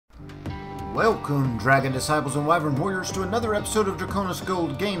Welcome, Dragon Disciples and Wyvern Warriors, to another episode of Draconis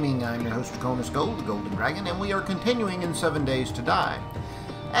Gold Gaming. I'm your host, Draconis Gold, the Golden Dragon, and we are continuing in 7 Days to Die.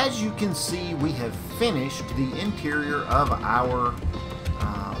 As you can see, we have finished the interior of our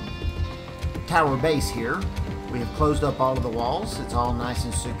tower base here. We have closed up all of the walls. It's all nice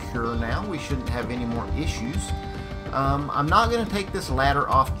and secure now. We shouldn't have any more issues. I'm not going to take this ladder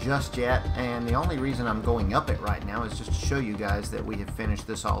off just yet, and the only reason I'm going up it right now is just to show you guys that we have finished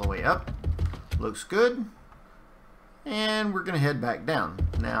this all the way up. Looks good. And we're going to head back down.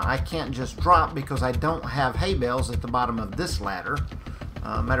 Now, I can't just drop because I don't have hay bales at the bottom of this ladder.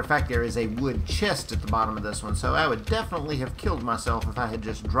 Matter of fact, there is a wood chest at the bottom of this one, so I would definitely have killed myself if I had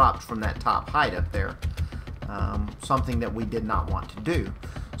just dropped from that top height up there. Something that we did not want to do.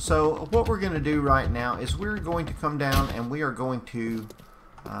 So what we're going to do right now is we're going to come down and we are going to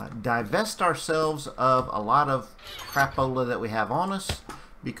divest ourselves of a lot of crapola that we have on us,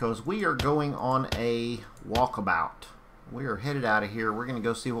 because we are going on a walkabout. We are headed out of here. We're going to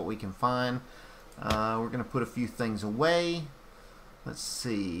go see what we can find. We're going to put a few things away. Let's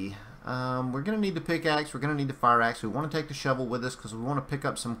see. We're going to need the pickaxe. We're going to need the fire axe. We want to take the shovel with us because we want to pick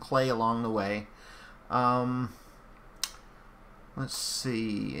up some clay along the way. Let's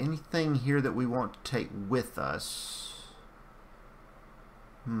see. Anything here that we want to take with us?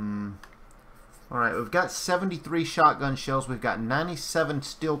 Alright, we've got 73 shotgun shells. We've got 97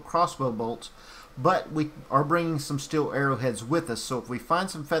 steel crossbow bolts. But we are bringing some steel arrowheads with us. So if we find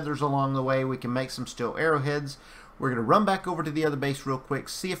some feathers along the way, we can make some steel arrowheads. We're going to run back over to the other base real quick,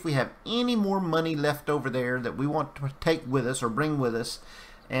 see if we have any more money left over there that we want to take with us or bring with us.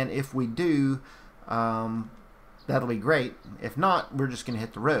 And if we do, that'll be great. If not, we're just going to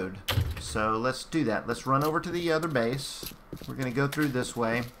hit the road. So let's do that. Let's run over to the other base. We're going to go through this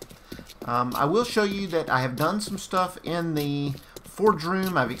way. I will show you that I have done some stuff in the forge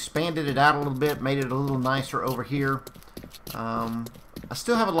room. I've expanded it out a little bit, made it a little nicer over here. I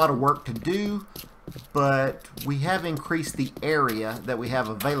still have a lot of work to do, but we have increased the area that we have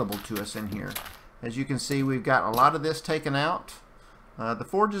available to us in here. As you can see, we've got a lot of this taken out. The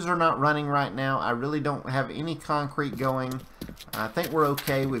forges are not running right now. I really don't have any concrete going. I think we're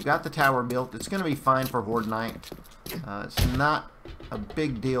okay. We've got the tower built. It's going to be fine for Horde Night. It's not a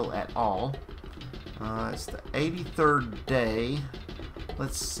big deal at all. It's the 83rd day.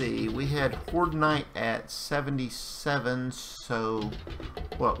 Let's see. We had Horde Night at 77, so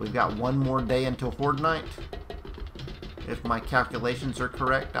what? We've got one more day until Horde Night. If my calculations are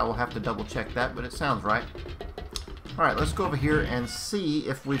correct, I will have to double check that, but it sounds right. Alright, let's go over here and see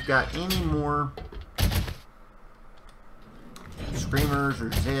if we've got any more screamers or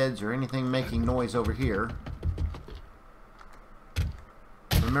Zeds or anything making noise over here.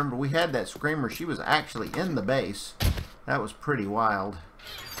 Remember, we had that screamer. She was actually in the base. That was pretty wild.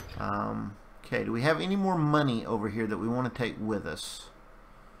 Okay, do we have any more money over here that we want to take with us?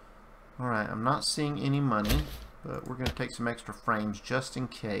 Alright, I'm not seeing any money, but we're going to take some extra frames just in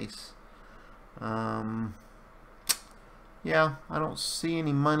case. Yeah, I don't see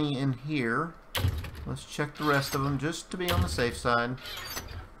any money in here. Let's check the rest of them just to be on the safe side.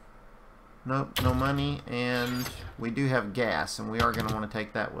 Nope, no money, and we do have gas, and we are going to want to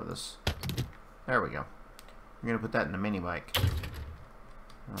take that with us. There we go. We're going to put that in the mini bike.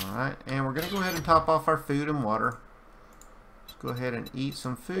 Alright, and we're going to go ahead and top off our food and water. Let's go ahead and eat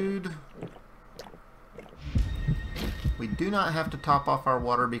some food. We do not have to top off our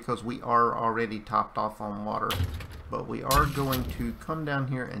water because we are already topped off on water. But we are going to come down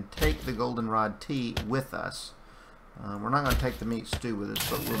here and take the goldenrod tea with us. We're not going to take the meat stew with us,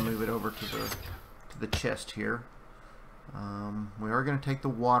 but we'll move it over to the chest here. We are going to take the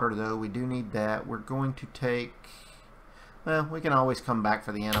water, though. We do need that. We're going to take... Well, we can always come back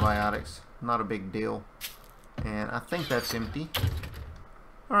for the antibiotics. Not a big deal. And I think that's empty.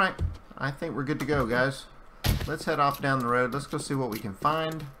 Alright, I think we're good to go, guys. Let's head off down the road. Let's go see what we can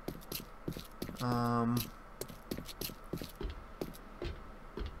find.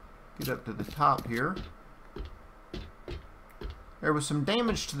 Get up to the top here. There was some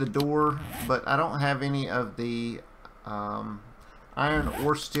damage to the door, but I don't have any of the iron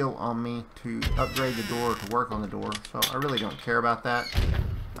or steel on me to upgrade the door or to work on the door, so I really don't care about that.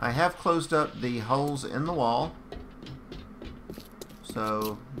 I have closed up the holes in the wall,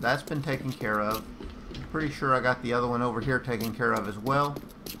 so that's been taken care of. Pretty sure I got the other one over here taken care of as well.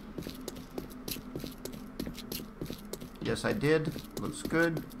 Yes, I did. Looks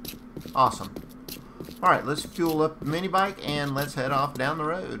good. Awesome. Alright, let's fuel up the mini bike and let's head off down the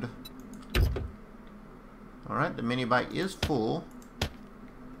road. Alright, the mini bike is full.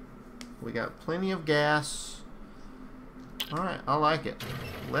 We got plenty of gas. Alright, I like it.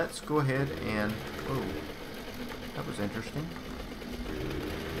 Let's go ahead and... Oh, that was interesting.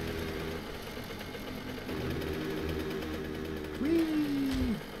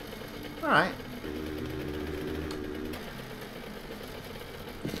 Whee! Alright.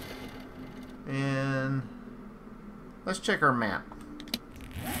 And let's check our map.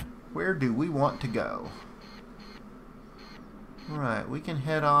 Where do we want to go? Alright, we can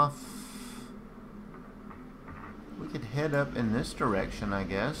head off. We could head up in this direction, I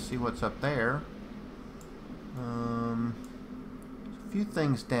guess. See what's up there. There's a few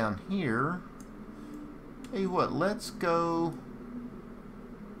things down here. Tell you what, let's go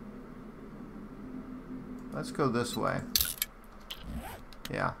this way.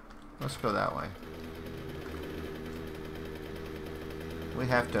 Yeah, let's go that way. We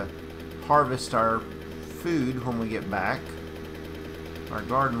have to harvest our food when we get back. Our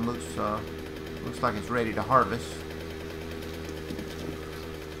garden looks like it's ready to harvest.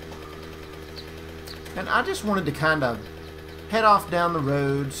 And I just wanted to kind of head off down the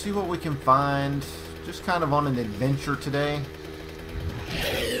road, see what we can find, just kind of on an adventure today.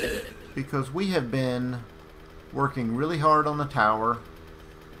 Because we have been working really hard on the tower.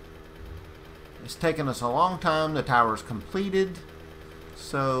 It's taken us a long time. The tower's completed.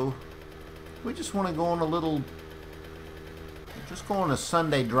 So we just want to go on a little, just go on a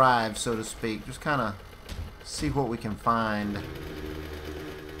Sunday drive, so to speak. Just kind of see what we can find.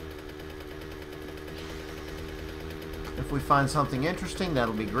 If we find something interesting,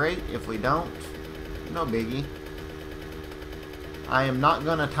 that'll be great. If we don't, no biggie. I am not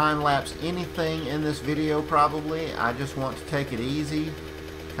going to time-lapse anything in this video, probably. I just want to take it easy.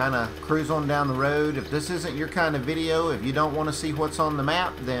 Kind of cruise on down the road. If this isn't your kind of video, if you don't want to see what's on the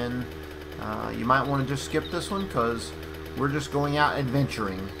map, then you might want to just skip this one, because we're just going out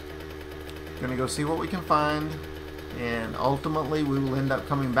adventuring. Gonna go see what we can find, and ultimately we will end up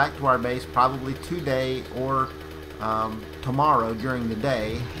coming back to our base probably today or tomorrow during the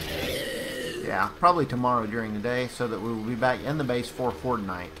day. Yeah, probably tomorrow during the day, so that we will be back in the base for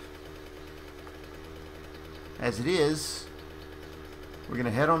Fortnite. As it is, we're going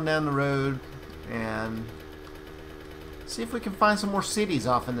to head on down the road and see if we can find some more cities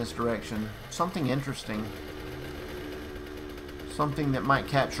off in this direction. Something interesting. Something that might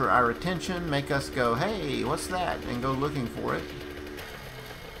capture our attention, make us go, hey, what's that? And go looking for it.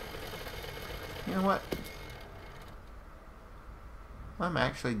 You know what? I'm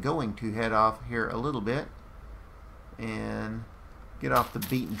actually going to head off here a little bit and get off the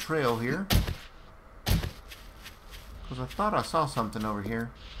beaten trail here, because I thought I saw something over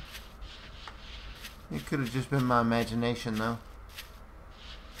here. It could have just been my imagination, though.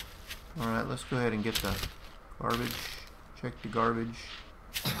 Alright, let's go ahead and get the garbage. Check the garbage.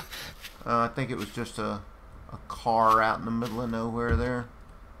 I think it was just a car out in the middle of nowhere there.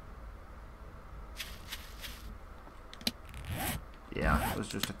 Yeah, it was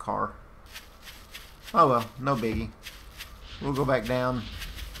just a car. Oh well, no biggie. We'll go back down.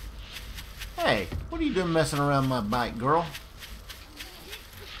 Hey, what are you doing messing around my bike, girl?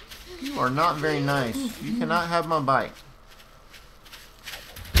 You are not very nice. You cannot have my bike.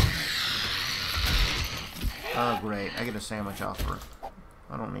 Oh great, I get a sandwich offer.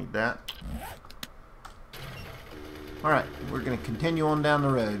 I don't need that. Alright, we're going to continue on down the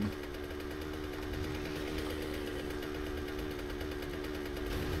road.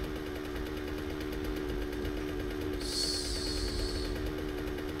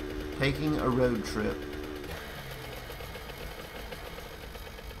 Taking a road trip.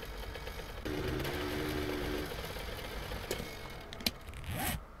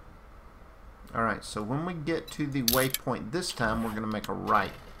 Alright, so when we get to the waypoint this time, we're going to make a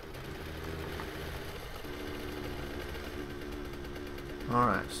right.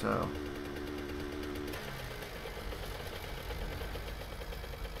 Alright, so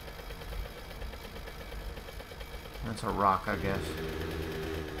that's a rock, I guess.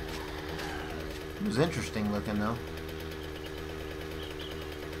 It was interesting looking, though.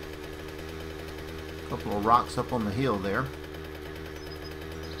 A couple of rocks up on the hill there.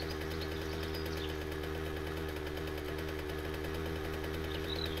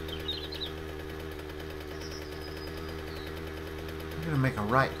 I'm going to make a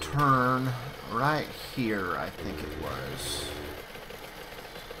right turn right here, I think it was.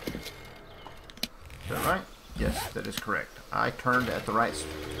 Is that right? Yes, that is correct. I turned at the right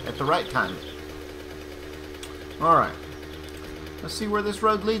time. Alright, let's see where this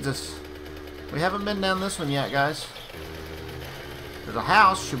road leads us. We haven't been down this one yet, guys. There's a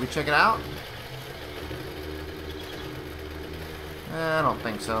house. Should we check it out? I don't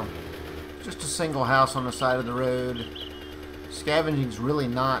think so. Just a single house on the side of the road. scavenging is really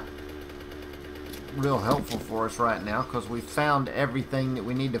not real helpful for us right now because we've found everything that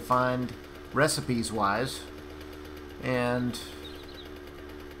we need to find recipes wise, and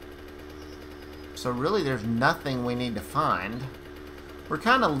so really there's nothing we need to find. We're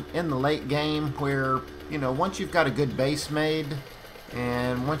kind of in the late game where, you know, once you've got a good base made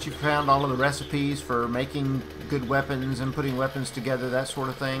and once you've found all of the recipes for making good weapons and putting weapons together, that sort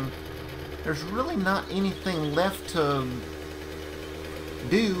of thing, there's really not anything left to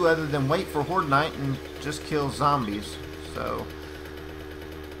do other than wait for Horde Night and just kill zombies. So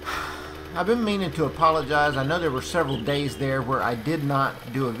I've been meaning to apologize. I know there were several days there where I did not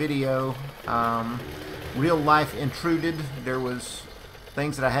do a video. Real life intruded. There was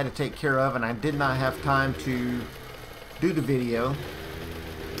things that I had to take care of, and I did not have time to do the video.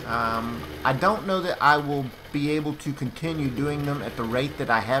 I don't know that I will be able to continue doing them at the rate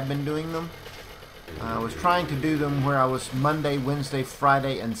that I have been doing them. I was trying to do them where I was Monday, Wednesday,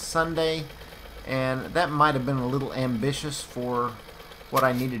 Friday, and Sunday, and that might have been a little ambitious for what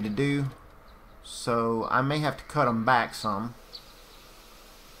I needed to do, so I may have to cut them back some.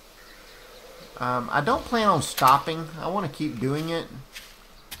 I don't plan on stopping. I want to keep doing it,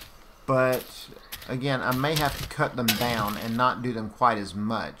 but again, I may have to cut them down and not do them quite as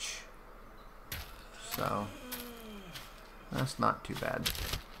much. So that's not too bad.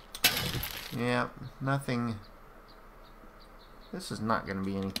 Yeah, nothing. This is not going to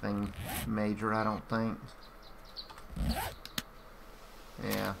be anything major, I don't think.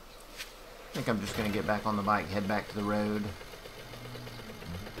 Yeah. I think I'm just going to get back on the bike, head back to the road.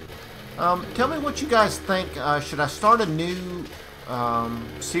 Tell me what you guys think. Should I start a new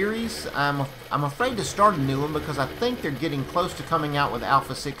series? I'm afraid to start a new one because I think they're getting close to coming out with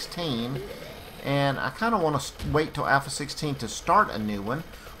Alpha 16, and I kind of want to wait till Alpha 16 to start a new one.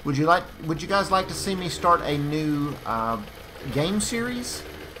 Would you guys like to see me start a new game series?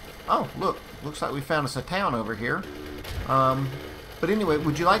 Oh, look, looks like we found us a town over here. But anyway,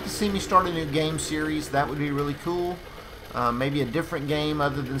 would you like to see me start a new game series? That would be really cool. Maybe a different game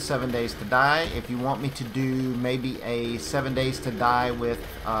other than 7 Days to Die. If you want me to do maybe a 7 Days to Die with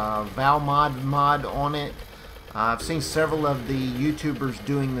Valmod mod on it. I've seen several of the YouTubers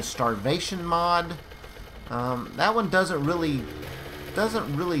doing the Starvation mod. That one doesn't really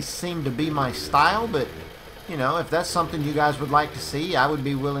seem to be my style, but you know, if that's something you guys would like to see, I would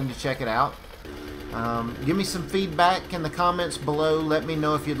be willing to check it out. Give me some feedback in the comments below. Let me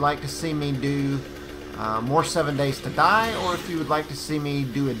know if you'd like to see me do more 7 Days to Die, or if you would like to see me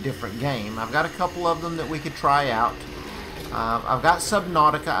do a different game. I've got a couple of them that we could try out. I've got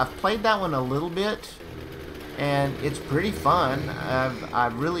Subnautica. I've played that one a little bit, and it's pretty fun.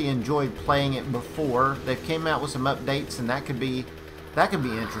 I've really enjoyed playing it before. They came out with some updates, and that could be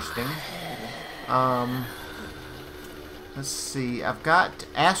interesting. Let's see. I've got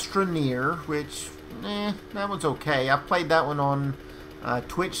Astroneer, which that one's okay. I played that one on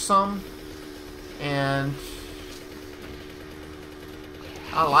Twitch some, and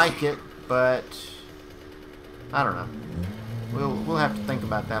I like it, but I don't know. We'll have to think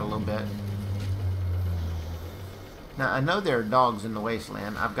about that a little bit. Now I know there are dogs in the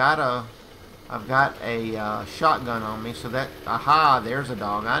wasteland. I've got a shotgun on me, so that aha, there's a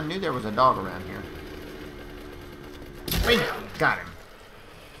dog. I knew there was a dog around here. Got him.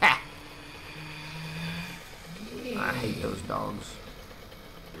 Ha! I hate those dogs.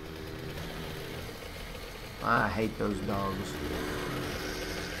 I hate those dogs.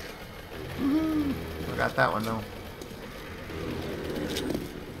 I got that one though.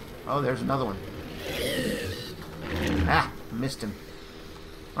 Oh, there's another one. Ah, missed him.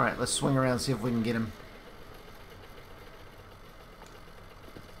 Alright, let's swing around and see if we can get him.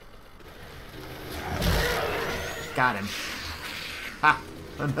 Got him. Ha!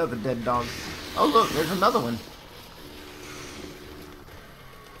 Another dead dog. Oh look, there's another one.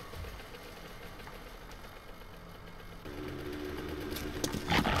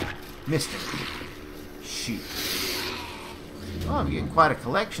 Missed it. Shoot. Oh, I'm getting quite a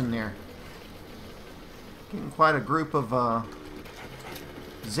collection there. Getting quite a group of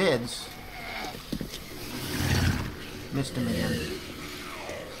Zeds. Missed him again.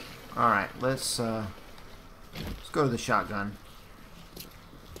 Alright, let's go to the shotgun.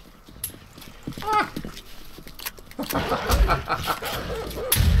 Ah!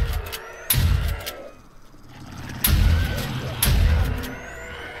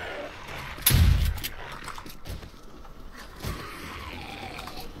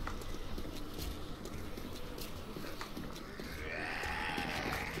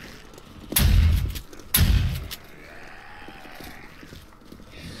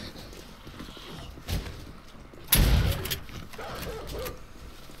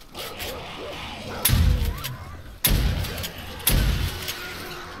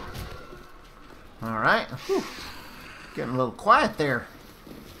 Alright. Getting a little quiet there.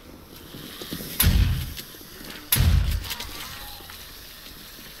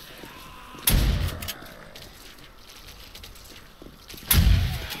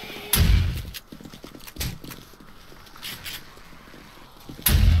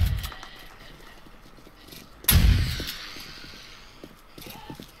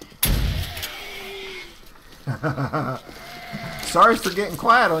 Sorry for getting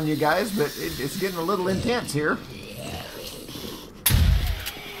quiet on you guys, but it's getting a little intense here.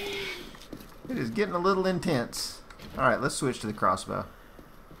 It is getting a little intense. Alright, let's switch to the crossbow.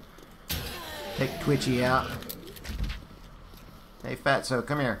 Take Twitchy out. Hey, Fatso,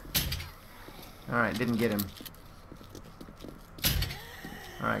 come here. Alright, didn't get him.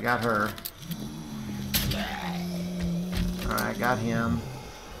 Alright, got her. Alright, got him.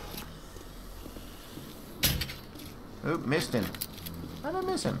 Oop, missed him. How did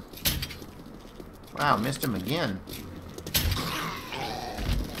I miss him? Wow, missed him again.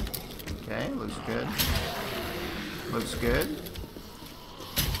 Okay, looks good. Looks good.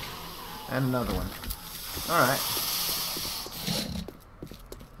 And another one. Alright.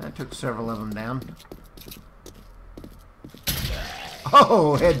 That took several of them down.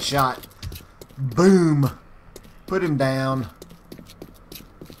 Oh, headshot. Boom. Put him down.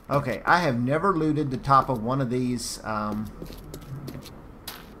 Okay, I have never looted the top of one of these.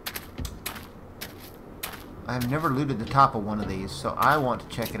 I have never looted the top of one of these, so I want to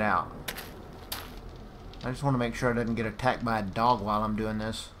check it out. I just want to make sure I didn't get attacked by a dog while I'm doing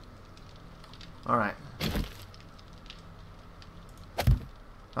this. Alright.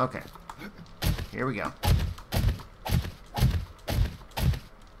 Okay. Here we go.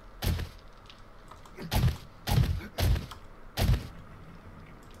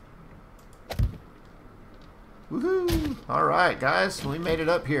 Woohoo! Alright, guys, we made it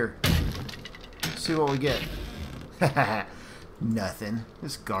up here. Let's see what we get. Nothing.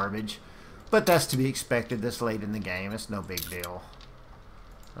 It's garbage. But that's to be expected this late in the game. It's no big deal.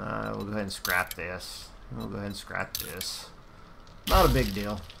 We'll go ahead and scrap this. We'll go ahead and scrap this. Not a big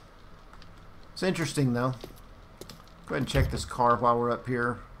deal. It's interesting, though. Go ahead and check this car while we're up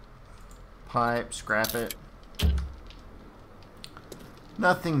here. Pipe, scrap it.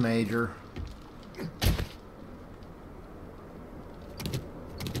 Nothing major.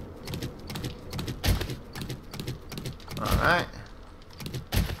 Alright.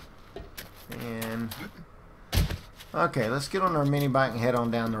 And okay, let's get on our mini bike and head on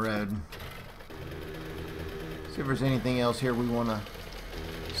down the road. See if there's anything else here we want to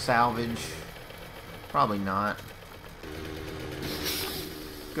salvage. Probably not.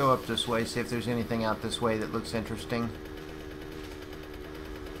 Go up this way, see if there's anything out this way that looks interesting.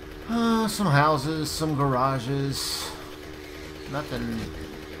 Some houses, some garages. Nothing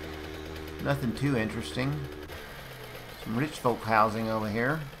too interesting. Some rich folk housing over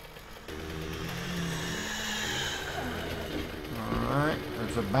here. Alright,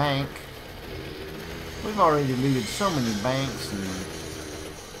 there's a bank. We've already looted so many banks and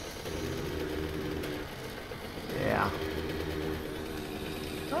yeah.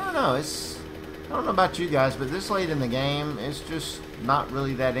 I don't know, I don't know about you guys, but this late in the game it's just not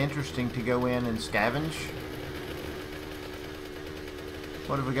really that interesting to go in and scavenge.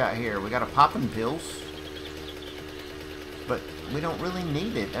 What have we got here? We got a poppin' pills. But we don't really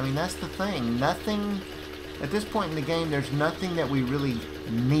need it. I mean, that's the thing. Nothing, at this point in the game, there's nothing that we really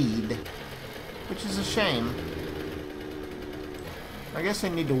need, which is a shame. I guess they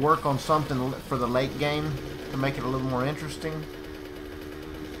need to work on something for the late game to make it a little more interesting.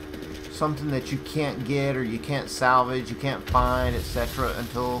 Something that you can't get or you can't salvage, you can't find, etc.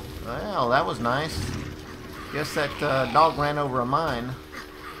 until, well, that was nice. Guess that dog ran over a mine.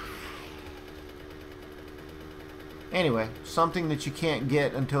 Anyway, something that you can't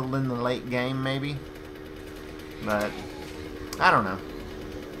get until in the late game, maybe. But, I don't know.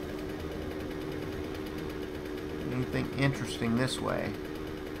 Anything interesting this way?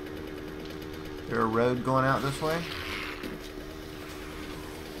 Is there a road going out this way?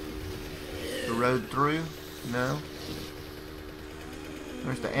 The road through? No.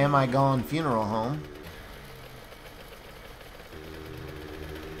 There's the Am I Gone funeral home.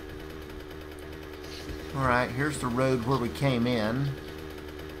 Alright, here's the road where we came in.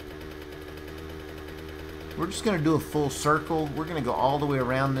 We're just going to do a full circle. We're going to go all the way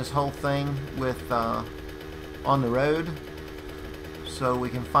around this whole thing with on the road so we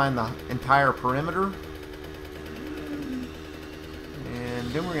can find the entire perimeter. And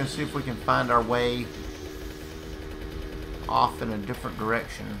then we're going to see if we can find our way off in a different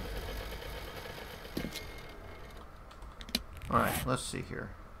direction. Alright, let's see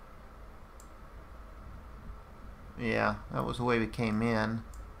here. Yeah, that was the way we came in.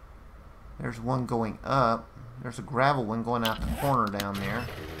 There's one going up. There's a gravel one going out the corner down there.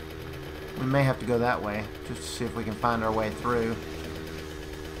 We may have to go that way just to see if we can find our way through.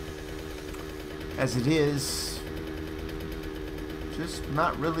 As it is, just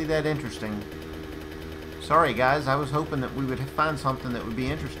not really that interesting. Sorry guys, I was hoping that we would find something that would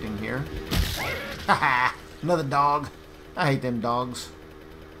be interesting here. Haha, another dog. I hate them dogs.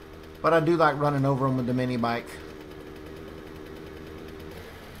 But I do like running over them with the mini bike.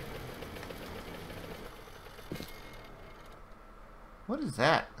 What is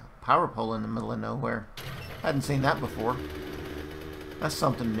that? A power pole in the middle of nowhere. I hadn't seen that before. That's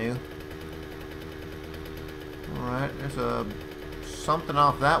something new. Alright, there's a something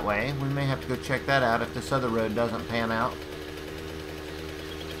off that way. We may have to go check that out if this other road doesn't pan out.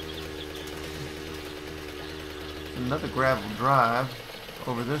 Another gravel drive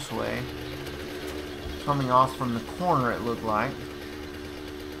over this way. Coming off from the corner, it looked like.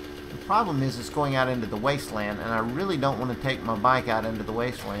 The problem is it's going out into the wasteland, and I really don't want to take my bike out into the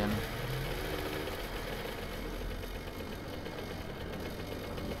wasteland.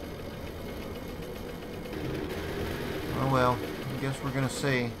 Oh well, I guess we're gonna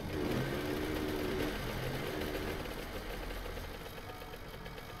see.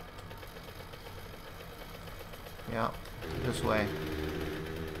 Yeah, this way.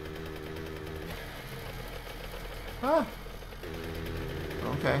 Ah.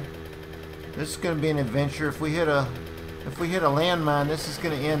 Okay. This is going to be an adventure. If we hit a landmine, this is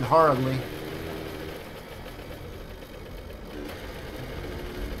going to end horribly.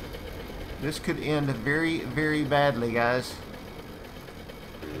 This could end very, very badly, guys.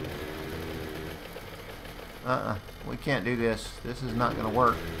 We can't do this. This is not going to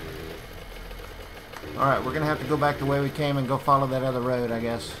work. Alright, we're going to have to go back the way we came and go follow that other road, I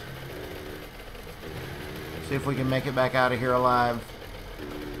guess. See if we can make it back out of here alive.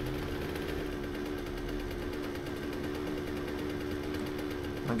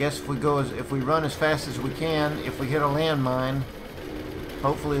 I guess if we run as fast as we can, if we hit a landmine,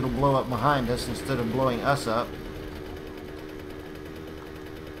 hopefully it'll blow up behind us instead of blowing us up.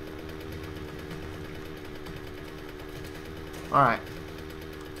 Alright.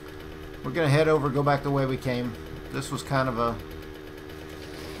 We're going to head over, go back the way we came. This was kind of a,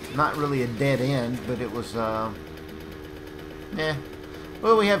 not really a dead end, but it was, well,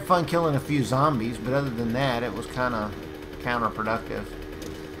 we had fun killing a few zombies, but other than that, it was kind of counterproductive.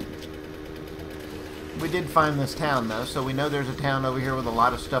 We did find this town, though, so we know there's a town over here with a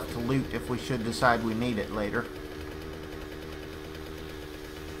lot of stuff to loot if we should decide we need it later.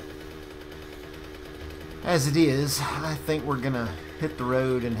 As it is, I think we're going to hit the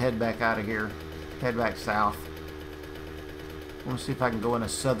road and head back out of here. Head back south. I want to see if I can go in a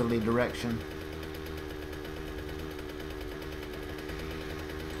southerly direction.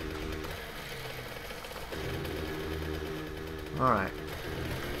 Alright.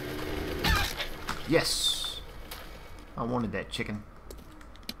 Yes! I wanted that chicken.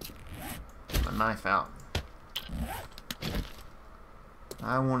 Get my knife out.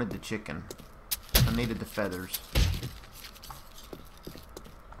 I wanted the chicken. I needed the feathers.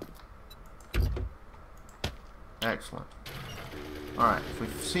 Excellent. Alright, if we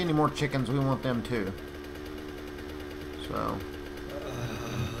see any more chickens, we want them too. So,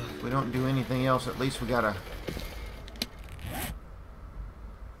 if we don't do anything else, at least we gotta...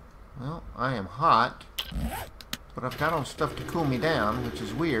 Well, I am hot, but I've got on stuff to cool me down, which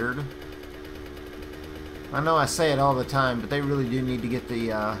is weird. I know I say it all the time, but they really do need to get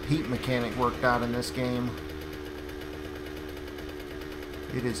the heat mechanic worked out in this game.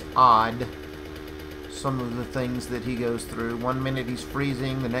 It is odd, some of the things that he goes through. One minute he's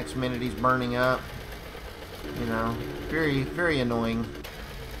freezing, the next minute he's burning up. You know, very, very annoying.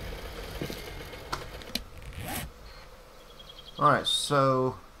 Alright,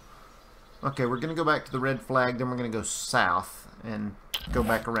 so... Okay, we're going to go back to the red flag, then we're going to go south and go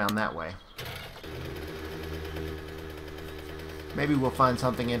back around that way. Maybe we'll find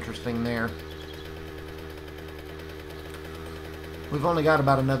something interesting there. We've only got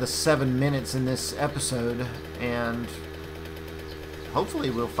about another 7 minutes in this episode, and hopefully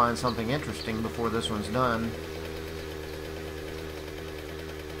we'll find something interesting before this one's done.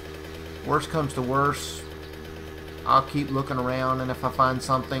 Worst comes to worst, I'll keep looking around, and if I find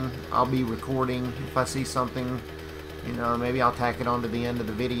something, I'll be recording. If I see something, you know, maybe I'll tack it onto the end of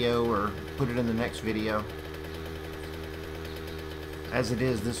the video or put it in the next video. As it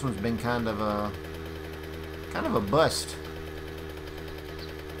is, this one's been kind of a bust.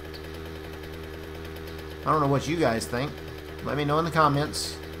 I don't know what you guys think. Let me know in the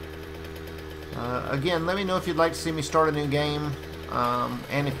comments. Again, let me know if you'd like to see me start a new game.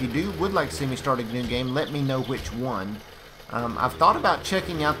 And if you would like to see me start a new game, let me know which one. I've thought about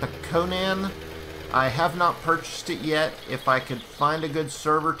checking out the Conan. I have not purchased it yet. If I could find a good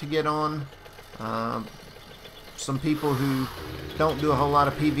server to get on, some people who don't do a whole lot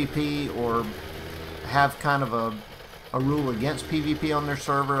of PvP or have kind of a rule against PvP on their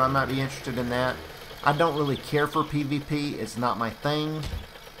server, I might be interested in that. I don't really care for PvP. It's not my thing.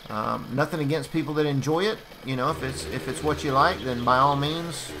 Nothing against people that enjoy it. You know, if it's what you like, then by all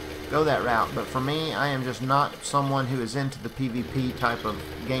means go that route. But for me, I am just not someone who is into the PvP type of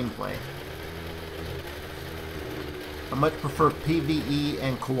gameplay. I much prefer PvE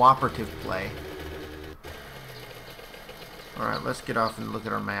and cooperative play. Alright, let's get off and look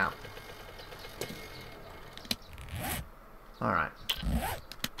at our map. Alright.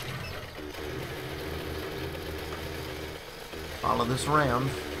 Follow this around.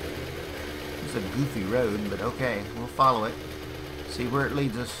 It's a goofy road, but okay, we'll follow it. See where it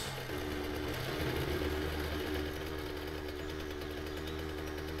leads us.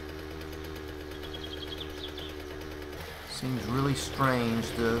 Seems really strange,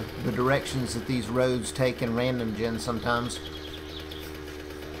 the directions that these roads take in random gen sometimes.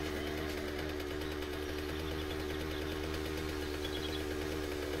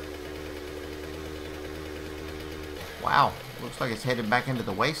 Wow, looks like it's headed back into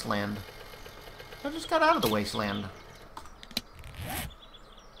the wasteland. I just got out of the wasteland.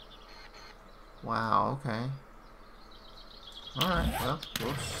 Wow, okay. Alright, well,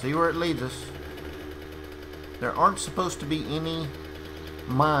 we'll see where it leads us. There aren't supposed to be any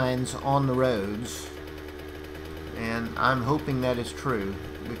mines on the roads, and I'm hoping that is true,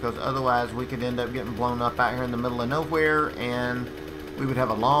 because otherwise we could end up getting blown up out here in the middle of nowhere, and we would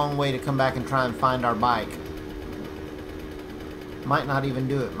have a long way to come back and try and find our bike. Might not even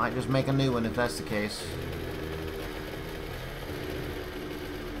do it, might just make a new one if that's the case.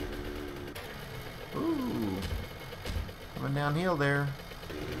 Ooh, coming downhill there.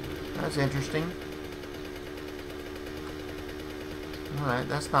 That's interesting. Alright,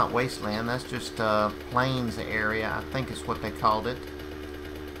 that's not wasteland, that's just plains area, I think is what they called it.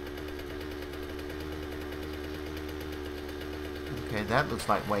 Okay, that looks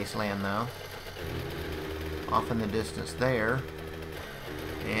like wasteland though. Off in the distance there.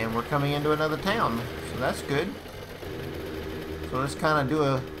 And we're coming into another town, so that's good. So let's kind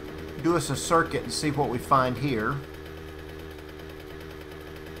of do us a circuit and see what we find here.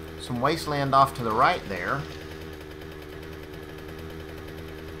 Some wasteland off to the right there.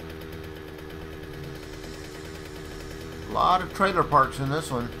 A lot of trailer parks in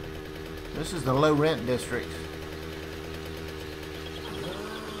this one. This is the low rent district.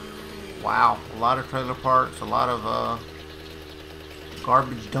 Wow, a lot of trailer parks, a lot of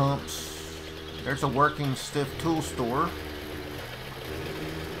garbage dumps. There's a working stiff tool store.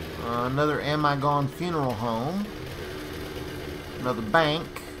 Another Am I Gone funeral home. Another bank.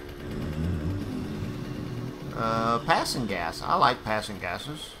 Passing gas. I like passing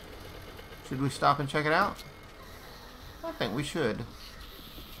gases. Should we stop and check it out? I think we should.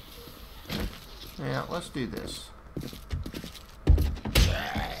 Yeah, let's do this.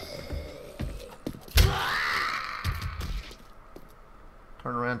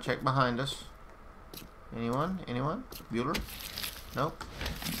 Turn around, check behind us. Anyone? Anyone? Bueller? Nope.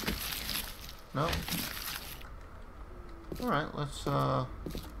 Nope. Alright, let's,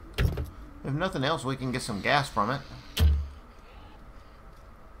 if nothing else, we can get some gas from it.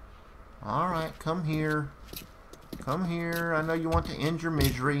 Alright, come here. Come here. I know you want to end your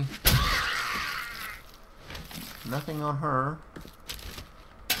misery. Nothing on her.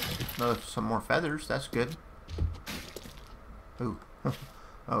 No, some more feathers. That's good. Ooh.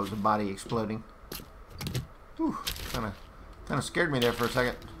 Oh, it was a body exploding. Ooh, kind of scared me there for a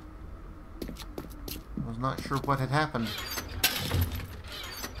second. I was not sure what had happened.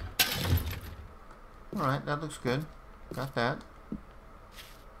 Alright, that looks good. Got that.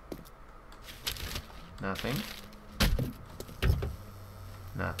 Nothing.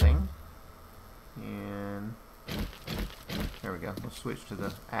 Nothing. And there we go. Let's switch to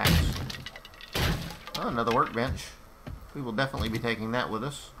the axe. Oh, another workbench. We will definitely be taking that with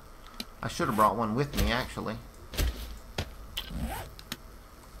us. I should have brought one with me, actually.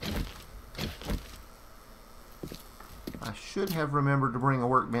 I should have remembered to bring a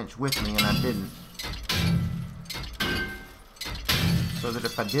workbench with me, and I didn't. So that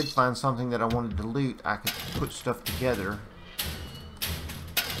if I did find something that I wanted to loot, I could put stuff together.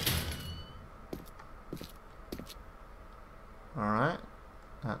 Alright.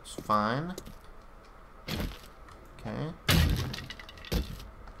 That's fine. Okay.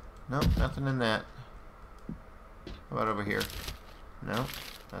 Nope, nothing in that. How about over here? Nope,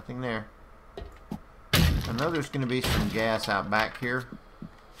 nothing there. I know there's going to be some gas out back here.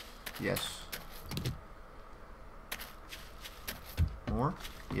 Yes. More?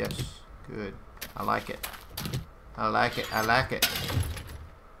 Yes. Good. I like it. I like it. I like it.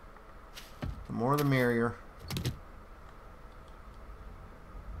 The more the merrier.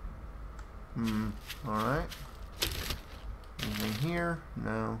 Alright. Anything here?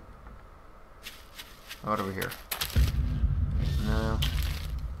 No. What over here? No.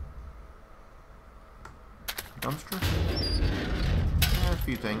 Dumpster? Yeah, a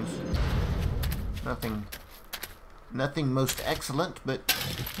few things. Nothing most excellent, but,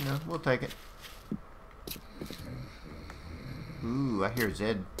 you know, we'll take it. Ooh, I hear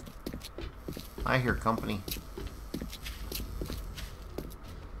Zed. I hear company.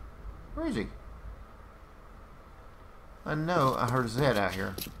 Where is he? I know I heard Zed out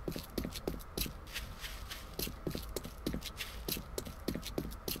here.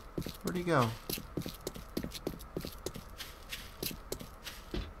 Where'd he go?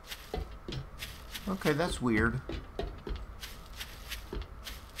 Okay, that's weird.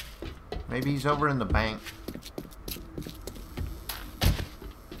 Maybe he's over in the bank.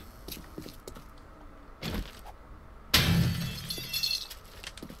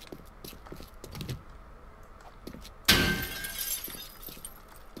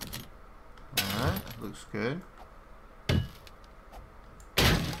 Alright, looks good.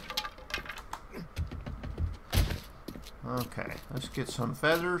 Okay, let's get some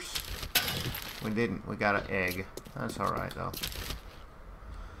feathers. We didn't. We got an egg. That's alright, though.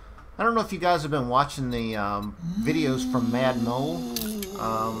 I don't know if you guys have been watching the videos from Mad Mole,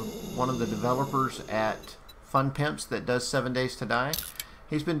 one of the developers at Fun Pimps that does 7 Days to Die.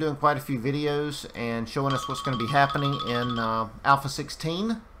 He's been doing quite a few videos and showing us what's going to be happening in Alpha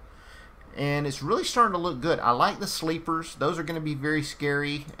 16. And it's really starting to look good. I like the sleepers. Those are going to be very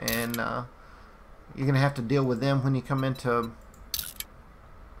scary, and you're going to have to deal with them when you come into...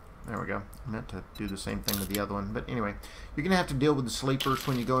 There we go. I meant to do the same thing with the other one. But anyway, you're going to have to deal with the sleepers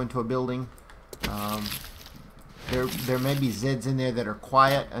when you go into a building. There may be Zeds in there that are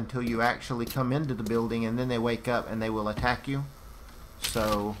quiet until you actually come into the building, and then they wake up and they will attack you.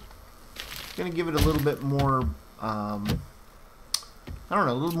 So, going to give it a little bit more, I don't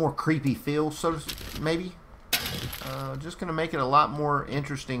know, a little more creepy feel, so maybe. Just going to make it a lot more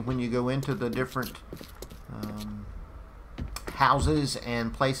interesting when you go into the different houses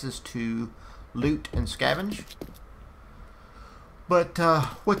and places to loot and scavenge. But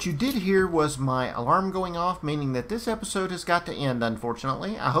what you did hear was my alarm going off, meaning that this episode has got to end,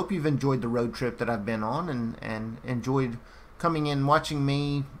 unfortunately. I hope you've enjoyed the road trip that I've been on and enjoyed coming in watching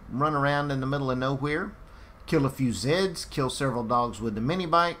me run around in the middle of nowhere, kill a few Zeds, kill several dogs with the mini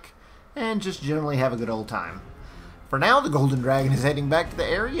bike, and just generally have a good old time. For now, the Golden Dragon is heading back to the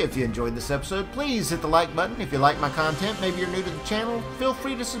area. If you enjoyed this episode, please hit the like button. If you like my content, maybe you're new to the channel, feel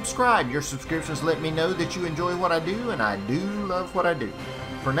free to subscribe. Your subscriptions let me know that you enjoy what I do, and I do love what I do.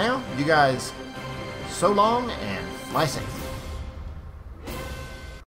 For now, you guys, so long and fly safe.